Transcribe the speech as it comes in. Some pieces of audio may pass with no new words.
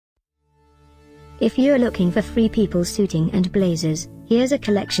If you're looking for free people suiting and blazers, here's a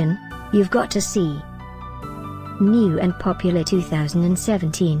collection you've got to see. New and popular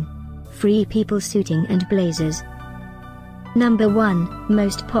 2017 free people suiting and blazers. Number 1,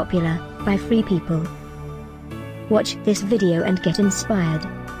 most popular, by Free People. Watch this video and get inspired.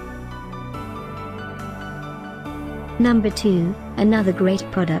 Number 2, another great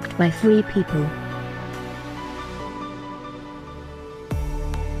product by Free People.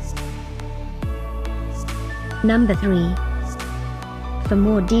 Number 3. For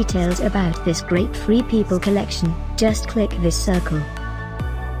more details about this great Free People collection, just click this circle.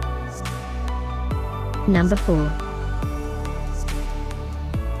 Number 4.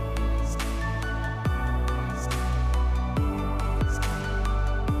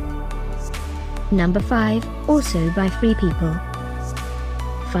 Number 5, also by Free People.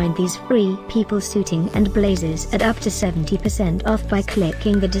 Find these Free People suiting and blazers at up to 70% off by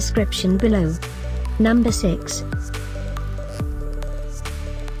clicking the description below. Number 6.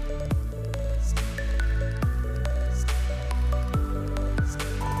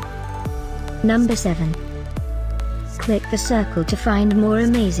 Number 7. Click the circle to find more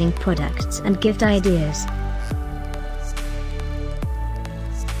amazing products and gift ideas.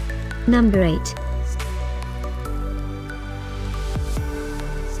 Number 8.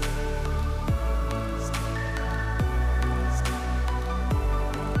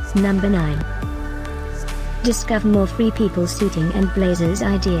 Number 9. Discover more Free People suiting and blazers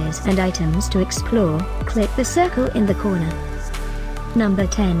ideas and items to explore, click the circle in the corner. Number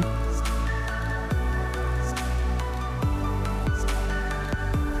 10.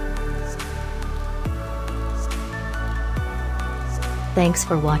 Thanks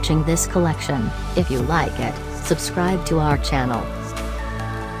for watching this collection. If you like it, subscribe to our channel.